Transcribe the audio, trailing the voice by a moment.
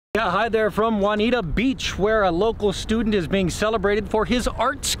Yeah, hi there from Juanita Beach, where a local student is being celebrated for his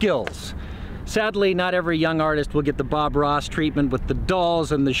art skills. Sadly, not every young artist will get the Bob Ross treatment with the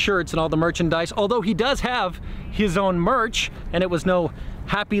dolls and the shirts and all the merchandise, although he does have his own merch, and it was no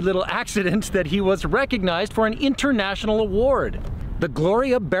happy little accident that he was recognized for an international award. The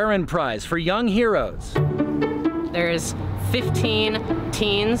Gloria Barron Prize for Young Heroes. There's 15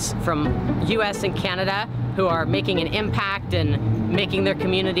 teens from US and Canada who are making an impact and making their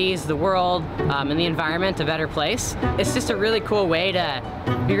communities, the world, and the environment a better place. It's just a really cool way to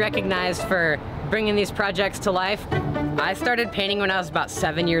be recognized for bringing these projects to life. I started painting when I was about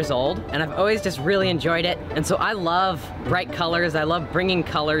 7 years old, and I've always just really enjoyed it. And so I love bright colors. I love bringing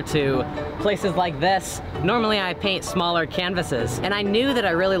color to places like this. Normally I paint smaller canvases, and I knew that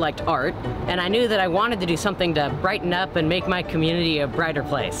I really liked art, and I knew that I wanted to do something to brighten up and make my community a brighter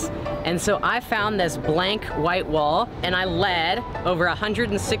place. And so I found this blank white wall, and I led over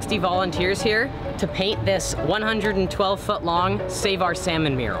 160 volunteers here to paint this 112-foot long Save Our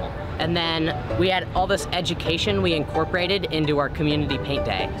Salmon mural. And then we had all this education we incorporated into our community paint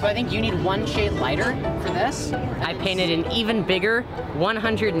day. So I think you need one shade lighter for this. I painted an even bigger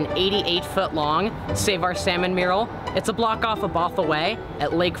 188-foot long Save Our Salmon mural. It's a block off of Bothell Way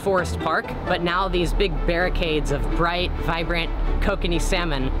at Lake Forest Park, but now these big barricades of bright, vibrant, kokanee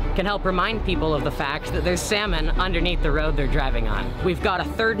salmon can help remind people of the fact that there's salmon underneath the road they're driving on. We've got a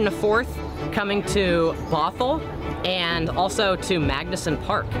third and a fourth coming to Bothell and also to Magnuson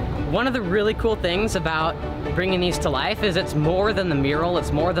Park. One of the really cool things about bringing these to life is it's more than the mural,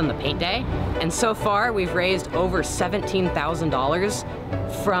 it's more than the paint day. And so far we've raised over $17,000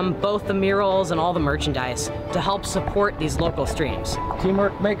 from both the murals and all the merchandise to help support these local streams.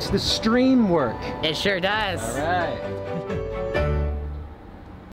 Teamwork makes the stream work. It sure does. All right.